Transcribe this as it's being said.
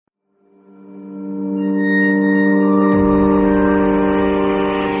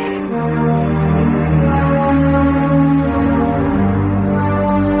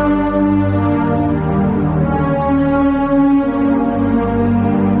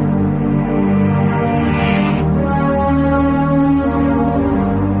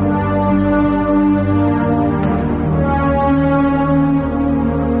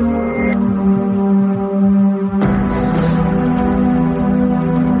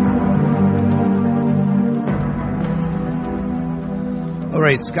All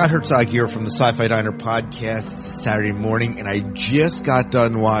right, Scott Herzog here from the Sci-Fi Diner podcast. It's Saturday morning, and I just got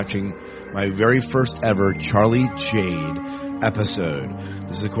done watching my very first ever Charlie Jade episode.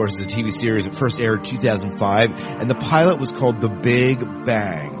 This is, of course, a TV series that first aired in 2005, and the pilot was called The Big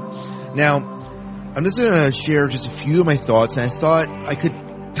Bang. Now, I'm just going to share just a few of my thoughts, and I thought I could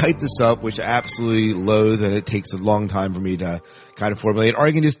type this up, which I absolutely loathe, and it takes a long time for me to kind of formulate, or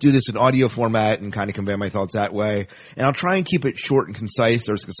I can just do this in audio format and kind of convey my thoughts that way. And I'll try and keep it short and concise,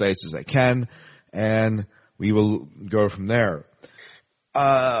 or as concise as I can, and we will go from there.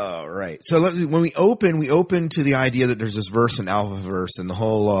 Right. So when we open to the idea that there's this verse and alpha verse, and the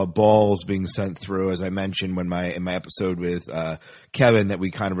whole balls being sent through, as I mentioned in my episode with Kevin that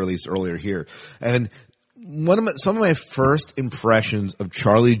we kind of released earlier here. And some of my first impressions of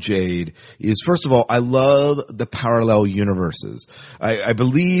Charlie Jade is, first of all, I love the parallel universes. I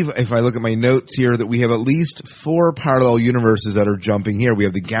believe, if I look at my notes here, that we have at least 4 parallel universes that are jumping here. We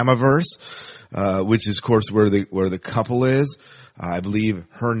have the Gammaverse, which is, of course, where the couple is. I believe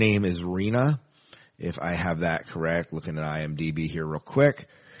her name is Rena, if I have that correct. Looking at IMDb here real quick.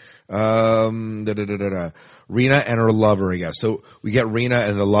 Rena and her lover, I guess. So we get Rena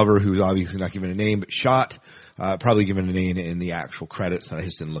and the lover, who's obviously not given a name, but shot, probably given a name in the actual credits, and I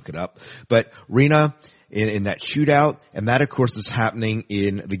just didn't look it up. But Rena in that shootout, and that, of course, is happening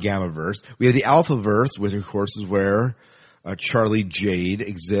in the Gammaverse. We have the Alphaverse, which, of course, is where Charlie Jade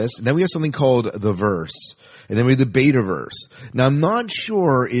exists. And then we have something called the Verse. And then we have the Betaverse. Now, I'm not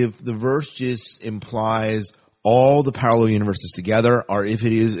sure if the verse just implies all the parallel universes together, or if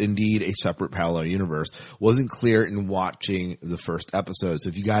it is indeed a separate parallel universe. Wasn't clear in watching the first episode. So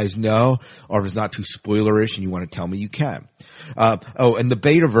if you guys know, or if it's not too spoilerish and you want to tell me, you can. And the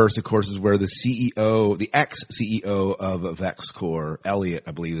Betaverse, of course, is where the CEO, the ex-CEO of VexCorp, Elliot,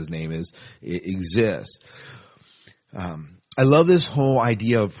 I believe his name is, exists. I love this whole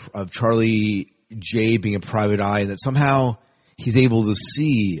idea of Charlie Jade being a private eye, and that somehow he's able to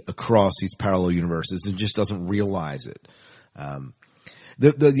see across these parallel universes and just doesn't realize it.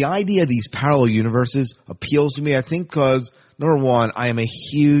 The idea of these parallel universes appeals to me, I think, because, number one, I am a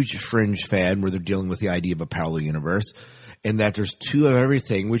huge Fringe fan where they're dealing with the idea of a parallel universe, and that there's 2 of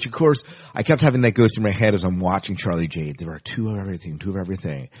everything, which, of course, I kept having that go through my head as I'm watching Charlie Jade. There are 2 of everything, 2 of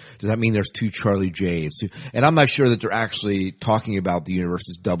everything. Does that mean there's 2 Charlie Jades? And I'm not sure that they're actually talking about the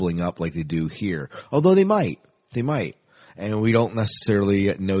universes doubling up like they do here. Although they might. They might. And we don't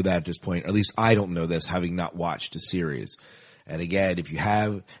necessarily know that at this point. At least I don't know this, having not watched the series. And again, if you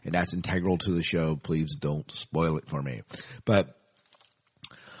have, and that's integral to the show, please don't spoil it for me. But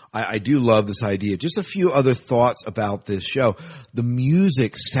I do love this idea. Just a few other thoughts about this show. The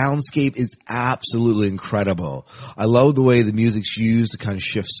music soundscape is absolutely incredible. I love the way the music's used to kind of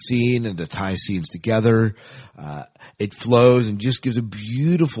shift scene and to tie scenes together. It flows and just gives a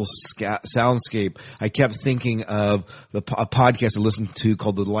beautiful soundscape. I kept thinking of a podcast I listened to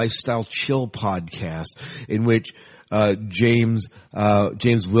called the Lifestyle Chill Podcast, in which James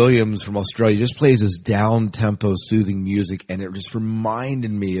Williams from Australia just plays this down-tempo, soothing music, and it just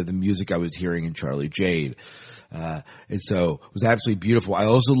reminded me of the music I was hearing in Charlie Jade. And so it was absolutely beautiful. I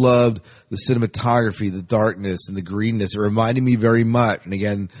also loved the cinematography, the darkness, and the greenness. It reminded me very much, and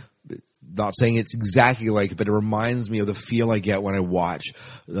again, not saying it's exactly like it, but it reminds me of the feel I get when I watch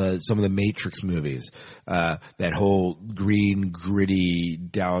some of the Matrix movies. That whole green, gritty,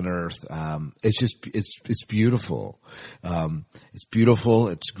 down earth. It's beautiful. It's beautiful.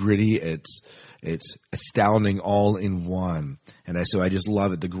 It's gritty. It's astounding all in one. So I just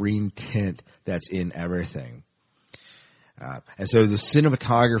love it. The green tint that's in everything. And so the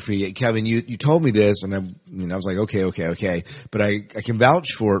cinematography, Kevin, you told me this, and I was like, okay. But I can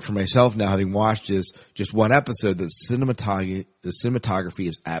vouch for it for myself now, having watched this just one episode. The cinematography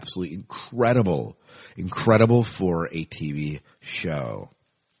is absolutely incredible for a TV show.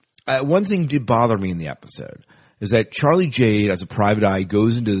 One thing did bother me in the episode is that Charlie Jade, as a private eye,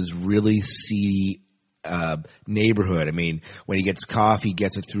 goes into this really seedy neighborhood. I mean, when he gets coffee, he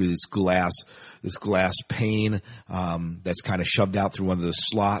gets it through this glass pane that's kind of shoved out through one of the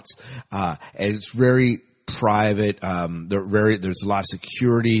slots, and it's very private. There's a lot of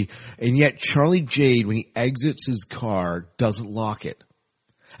security, and yet Charlie Jade, when he exits his car, doesn't lock it,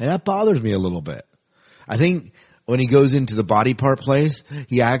 and that bothers me a little bit. I think when he goes into the body part place,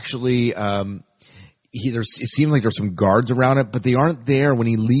 he actually it seems like there's some guards around it, but they aren't there when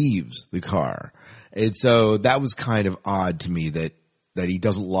he leaves the car. And so that was kind of odd to me that he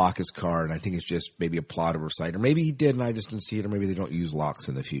doesn't lock his car, and I think it's just maybe a plot oversight. Or maybe he did and I just didn't see it, or maybe they don't use locks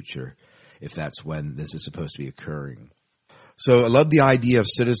in the future if that's when this is supposed to be occurring. So I love the idea of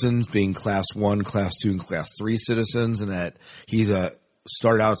citizens being class 1, class 2, and class 3 citizens, and that he's a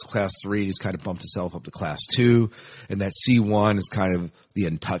started out as class 3. He's kind of bumped himself up to class 2. And that C1 is kind of the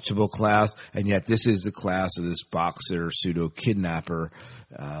untouchable class. And yet this is the class of this boxer, pseudo kidnapper,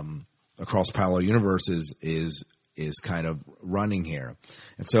 across parallel universes is kind of running here.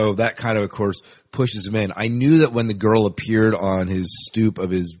 And so that kind of course, pushes him in. I knew that when the girl appeared on his stoop of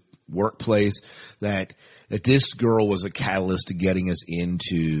his workplace that this girl was a catalyst to getting us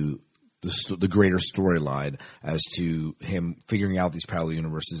into the greater storyline as to him figuring out these parallel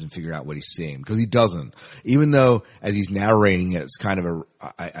universes and figuring out what he's seeing. Because he doesn't. Even though as he's narrating it, it's kind of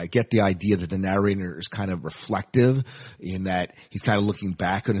I get the idea that the narrator is kind of reflective in that he's kind of looking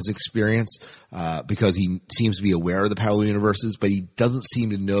back on his experience, because he seems to be aware of the parallel universes, but he doesn't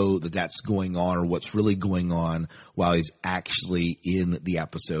seem to know that that's going on or what's really going on while he's actually in the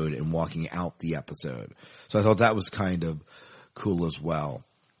episode and walking out the episode. So I thought that was kind of cool as well.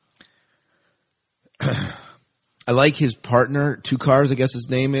 I like his partner, Two Cars, I guess his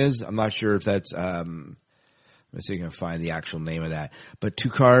name is. I'm not sure if that's, let's see if I can find the actual name of that. But Two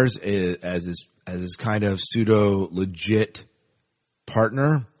Cars is, as his kind of pseudo legit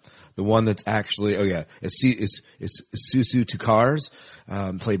partner. The one that's actually, it's Susu Two Cars,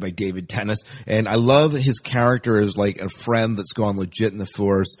 played by David Tennant. And I love his character as like a friend that's gone legit in the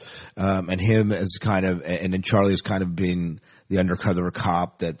force, and him as kind of, and then Charlie has kind of been the undercover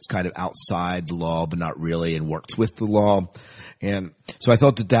cop that's kind of outside the law, but not really, and works with the law. And so I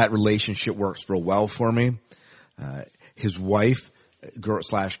thought that relationship works real well for me. His wife,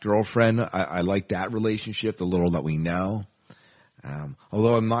 girlfriend, I like that relationship, the little that we know.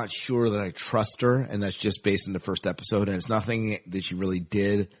 Although I'm not sure that I trust her, and that's just based on the first episode, and it's nothing that she really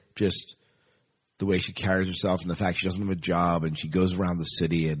did, just the way she carries herself and the fact she doesn't have a job and she goes around the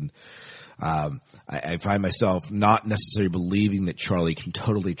city, and I find myself not necessarily believing that Charlie can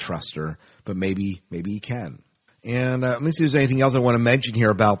totally trust her, but maybe he can. And let me see if there's anything else I want to mention here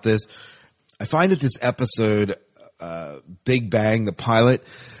about this. I find that this episode, Big Bang, the pilot,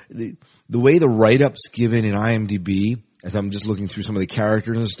 the way the write-up's given in IMDb, as I'm just looking through some of the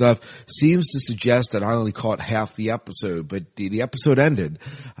characters and stuff, seems to suggest that I only caught half the episode, but the episode ended.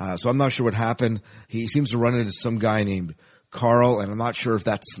 So I'm not sure what happened. He seems to run into some guy named Carl, and I'm not sure if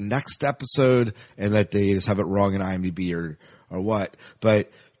that's the next episode and that they just have it wrong in IMDb or what. But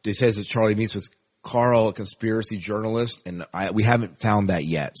it says that Charlie meets with Carl, a conspiracy journalist, and we haven't found that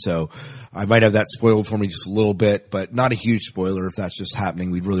yet. So I might have that spoiled for me just a little bit, but not a huge spoiler if that's just happening.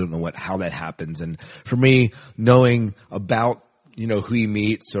 We really don't know how that happens. And for me, knowing about, who he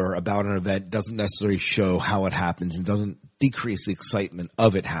meets or about an event doesn't necessarily show how it happens and doesn't decrease the excitement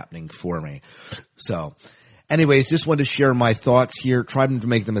of it happening for me. So anyways, just wanted to share my thoughts here, trying to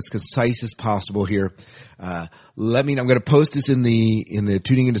make them as concise as possible here. I'm going to post this in the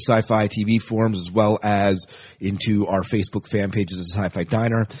Tuning Into Sci-Fi TV forums as well as into our Facebook fan pages of Sci-Fi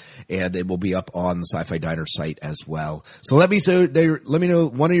Diner, and it will be up on the Sci-Fi Diner site as well. So let me know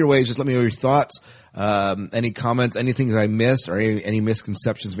one of your ways. Just let me know your thoughts, any comments, anything that I missed, or any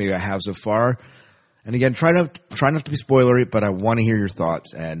misconceptions maybe I have so far. And again, try not to be spoilery, but I want to hear your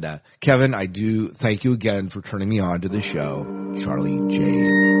thoughts. And Kevin, I do thank you again for turning me on to the show, Charlie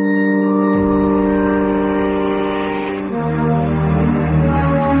Jade.